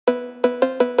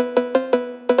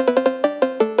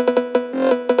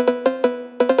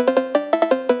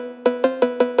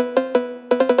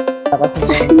Ako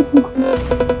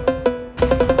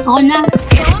na.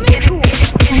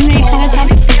 Ano yung kakatap?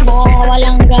 Baka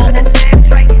walang gana.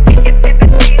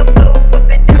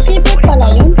 Xavier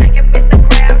pala yun.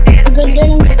 Ganda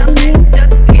ng skin yun.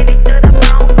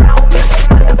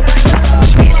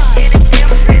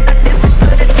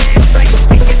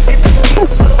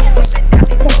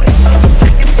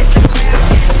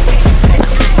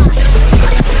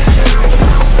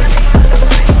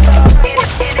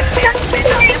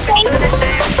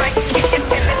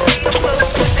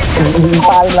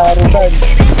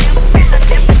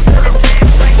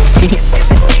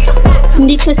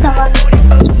 Hindi ko sama.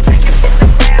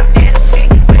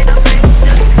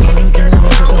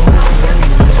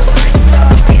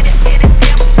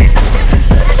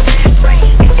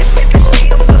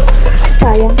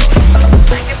 Sayang.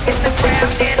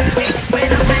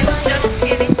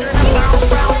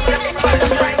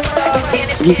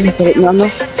 Hindi ko na ano.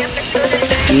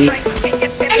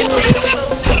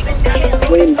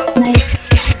 Nice.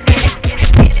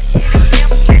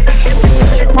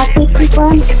 Bakit ko?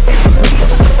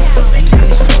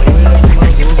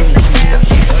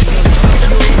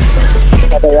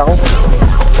 Patay ako.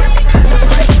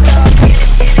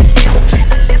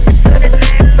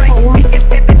 Sayang.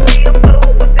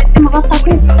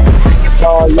 Makatakot.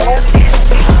 Sayang.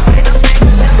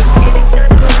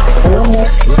 Ayun mo.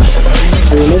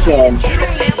 Ayun yan.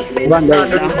 Banda.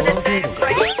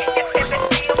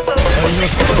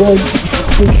 Gold.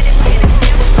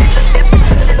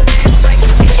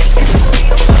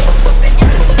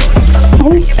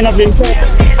 Anak din ko.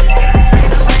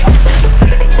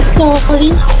 Sorry.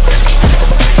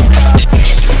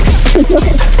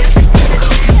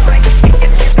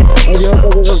 Ayun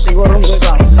ko sigurong ko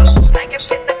ka.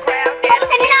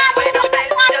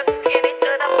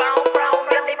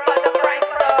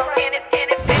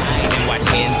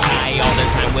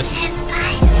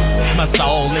 My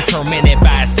soul is tormented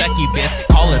by a succubus.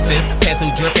 Call assist, pencil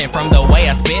dripping from the way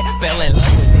I spit. Fell in love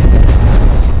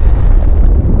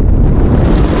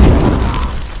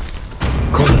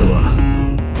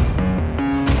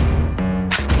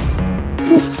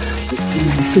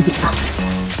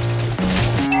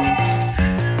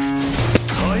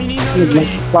with it.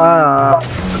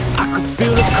 I could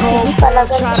feel the cold blood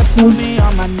try to put me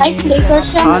on my Ay, knees. Lakers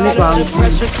siya. Under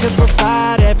pressure to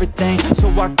provide everything,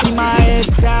 so I keep my head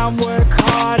down, work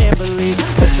hard and believe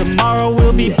that tomorrow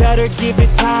will be better. Give it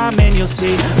time and you'll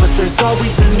see. But there's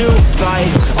always a new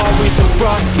fight, always a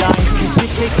rough night, 'cause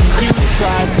it takes a few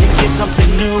tries to get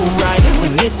something new right.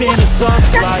 When it's been a tough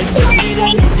life, you need a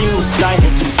new sight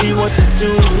to see what to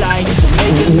do, like to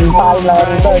make it new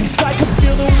right. I can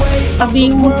feel the weight of Sabi the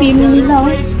yung world team nila.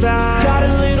 got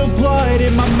a little blood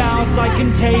in my mouth, I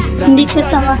can taste that. Hindi ko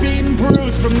sama. Beaten,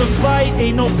 bruised from the fight,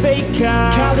 ain't no fake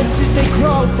kind. Calluses, they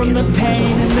grow from the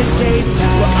pain and the days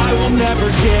pass. But I will never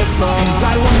give up, and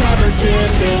I will never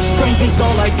give in. Strength is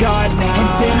all I got now, and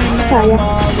damn it, man, I'm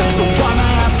all in. So I'ma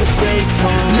have to stay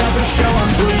tall, never show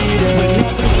I'm bleeding. When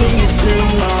everything is too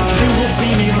much, you will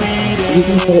see me leading.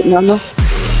 Hindi ko na ano.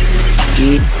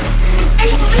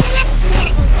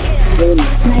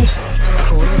 Nice.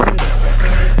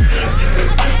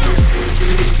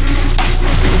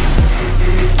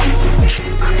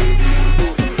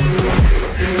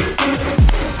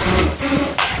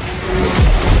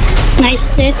 Nice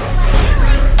set.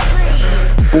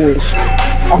 Push.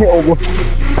 Ay, ubos.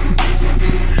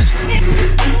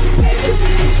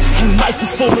 And life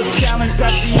is full of challenge,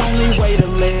 that's the only way to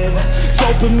live.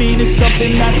 Dopamine is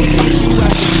something that to get you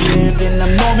active. In the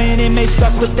moment it may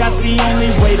suck, but that's the only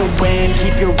way to win.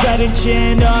 Keep your head and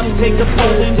chin up, take the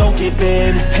pulse and don't give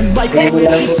in. And life will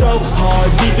hit you so hard,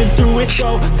 we've been through it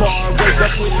so far. Wake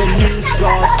up with a new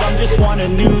scar, some just want a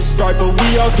new start. But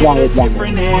we all get a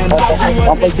different hand, all do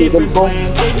us a different plan.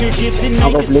 Take your gifts and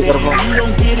make a stand, you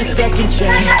don't get a second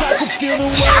chance. I can feel the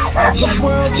weight of the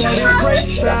world that it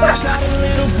breaks down. Got a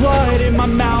little blood in my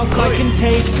mouth, I can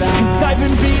taste that. And I've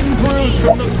been beaten, bruised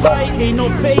from the fight, ain't no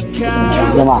fake kind.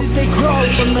 Calluses, they grow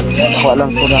from the pain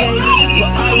and the days.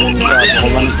 But I will never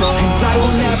give up, and I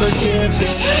will never give in.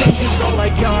 Strength is all I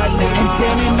got now, and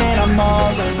damn it, man, I'm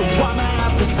all in. So I'ma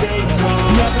have to stay tall,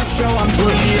 never show I'm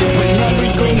bleeding. When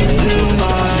everything is too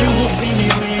much, you will see me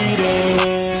leading.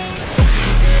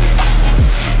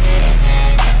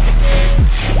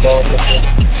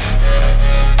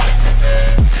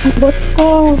 Bot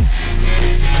ko.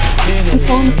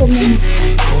 Ipon ko mo.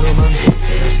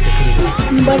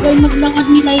 Ang bagal maglangad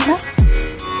ni Layla.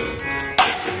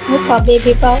 Pa,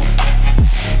 baby pa.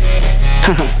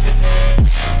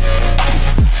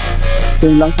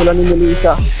 Yun lang sila ni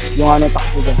Melissa. Yung ano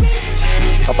takbo dyan.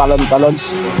 Katalon-talon.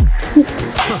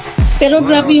 Pero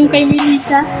grabe yung kay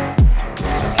Melissa.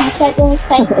 Masyadong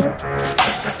excited.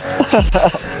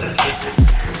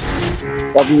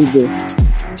 Kapide.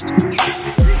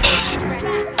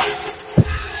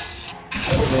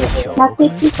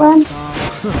 Nasiki pa.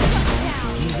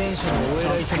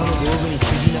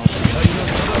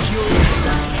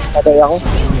 Patay ako.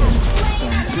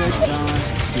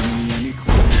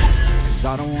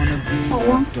 I don't wanna be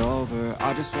left over.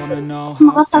 I just wanna know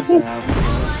how Makasakit.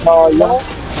 Sayang.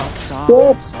 I've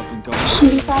been going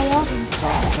Hindi kaya. some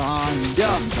tough times.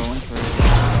 I'm going through.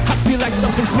 I feel like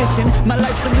something's missing. My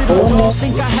life's a little off.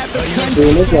 Think I have a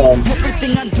Tulos yan.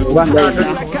 everything I do. I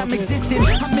feel like I'm existing.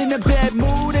 I'm in a bad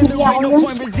mood and there ain't no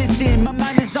point resisting. My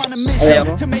mind is on a mission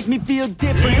to make me feel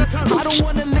different. I don't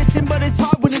wanna listen, but it's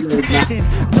hard when it's persistent.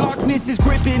 Darkness is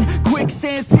gripping,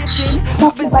 quicksand sifting.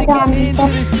 I've been sinking into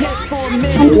this pit for a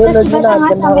minute. Nandito si Bata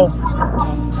nga sa may...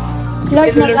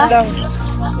 Lord na ba? lang.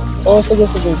 Oo, sige,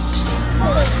 sige.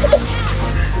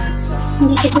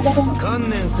 Hindi ko si Bata.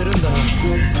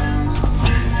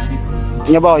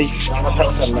 Nga boy.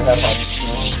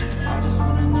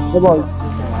 Nga boy.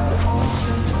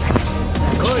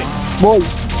 Boy.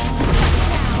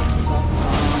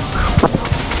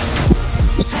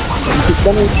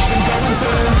 Ganun.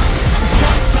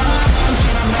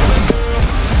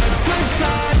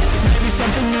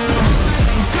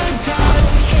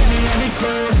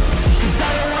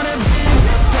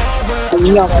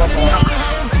 Iya,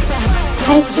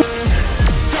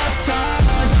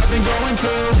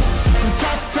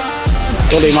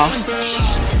 boleh mah?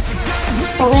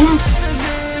 Okay na.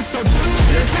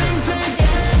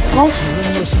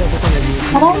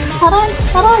 Aray.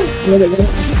 Aray.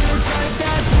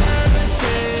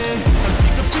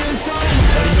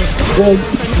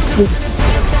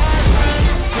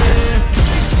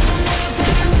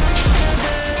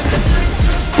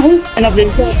 Ay, Enak din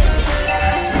siya.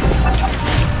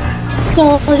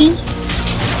 sorry.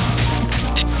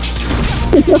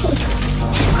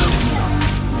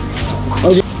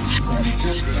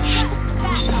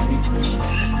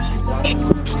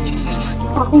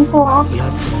 Akin to ah.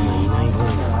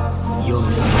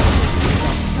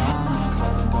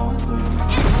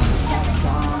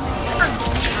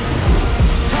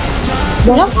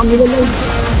 Wala?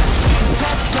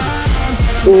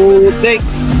 Putik.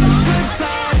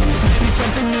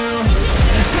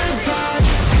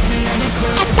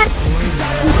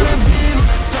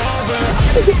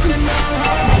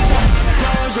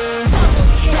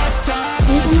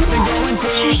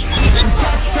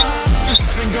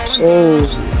 Oh,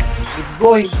 good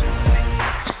boy.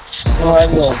 Oh,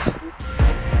 ano?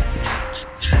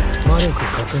 魔力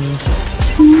確認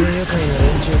運輸会の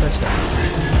連中たちだ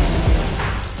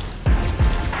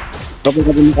Kapag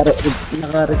ka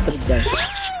naka-restrict guys.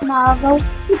 Nagaw.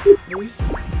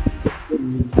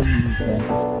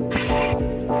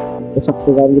 Sakto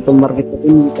kami itong market na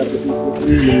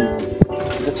ini.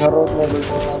 Kacaro mo.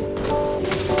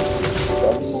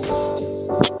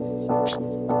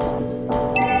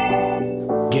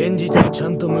 現実にちゃ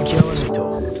んと向き合わないと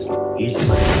いつ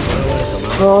までも現れた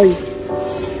まま Ay.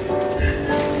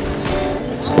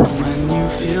 When you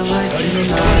feel like you're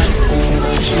nothing,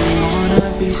 but you wanna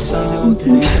be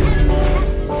something.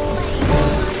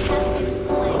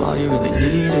 All you really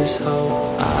need is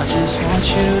hope. I just want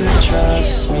you to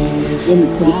trust me. If you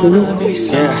wanna be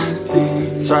something.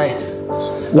 That's right.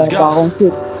 Wala pa akong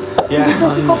shoot. Yeah.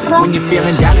 When you're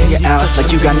feeling down and you're out,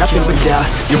 like you got nothing but doubt.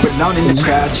 You're alone in the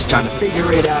crowd, just trying to figure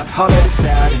it out. All that is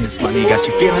cloud, and this money got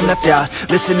you feeling left out.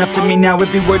 Listen up to me now,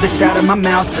 every word that's out of my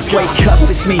mouth. Let's wake up,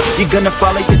 it's me. You're gonna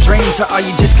follow your dreams, or are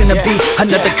you just gonna be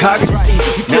another cog to see?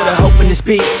 You feel the hope in this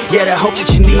beat, yeah, the hope that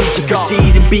you need to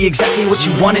proceed and be exactly what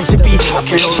you want it to be.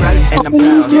 Okay, alright, and I'm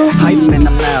proud, hype and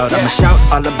I'm loud. I'ma shout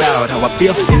all about how I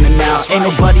feel in the now. Ain't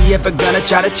nobody ever gonna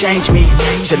try to change me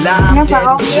till I'm dead,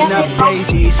 pushing up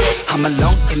daisies. I'm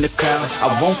alone in the crowd, I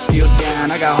won't feel down.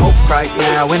 I got hope right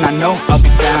now, and I know I'll be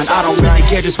found. I don't really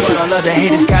care just what all other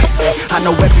haters gotta say. I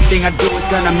know everything I do is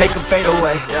gonna make them fade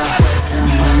away. And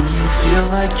when you feel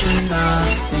like you're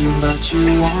nothing, but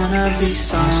you wanna be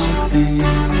something.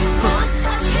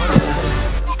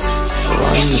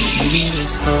 All you need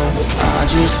is hope. I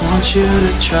just want you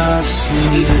to trust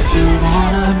me. If you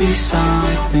wanna be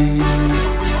something,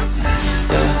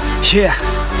 Yeah.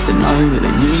 then all you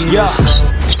really need is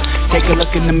hope. Take a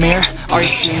look in the mirror. Are you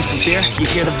seeing some fear? You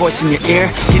hear the voice in your ear?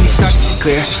 Can you start to see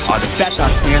clear? Are the bad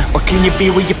thoughts near? Or can you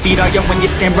be where your feet are? Yeah, when you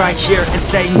stand right here and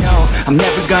say no. I'm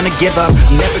never gonna give up,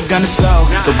 I'm never gonna slow.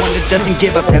 The one that doesn't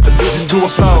give up never loses to a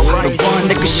foe. The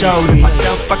one that can show to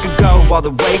myself I could go all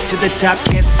the way to the top,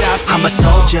 can't stop me. I'm a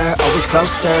soldier, always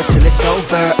closer till it's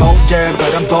over. Older,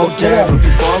 but I'm bolder,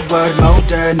 moving forward,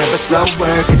 molder, never slower.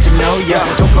 Get to know ya,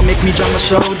 don't go make me drop my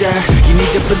shoulder. You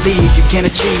need to believe you can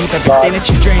achieve everything that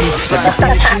you dream.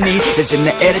 Everything that you need is in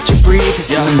the air that you breathe. It's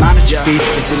in the mind that you feed,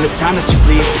 it's in the time that you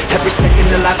bleed. Every second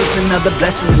of life is another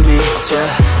blessing to me.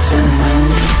 And when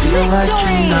you feel like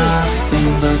you're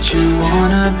nothing, but you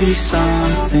wanna be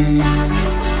something,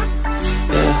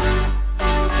 yeah.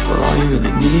 Well, all you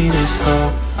really need is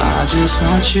hope. I just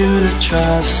want you to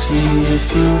trust me if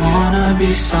you wanna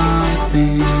be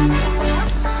something.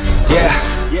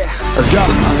 Yeah, let's go.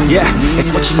 Yeah, it's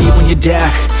what you need when you're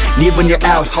down, need when you're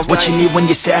out. It's what you need when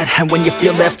you're sad and when you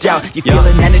feel left out. You feel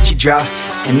an energy drought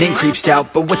and then creeps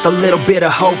out, but with a little bit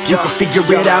of hope you can figure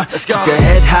it out. Keep your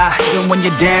head high even when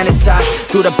you're down inside.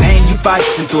 Through the pain you fight,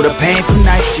 and through the painful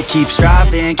nights you keep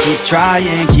striving, keep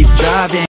trying, keep driving.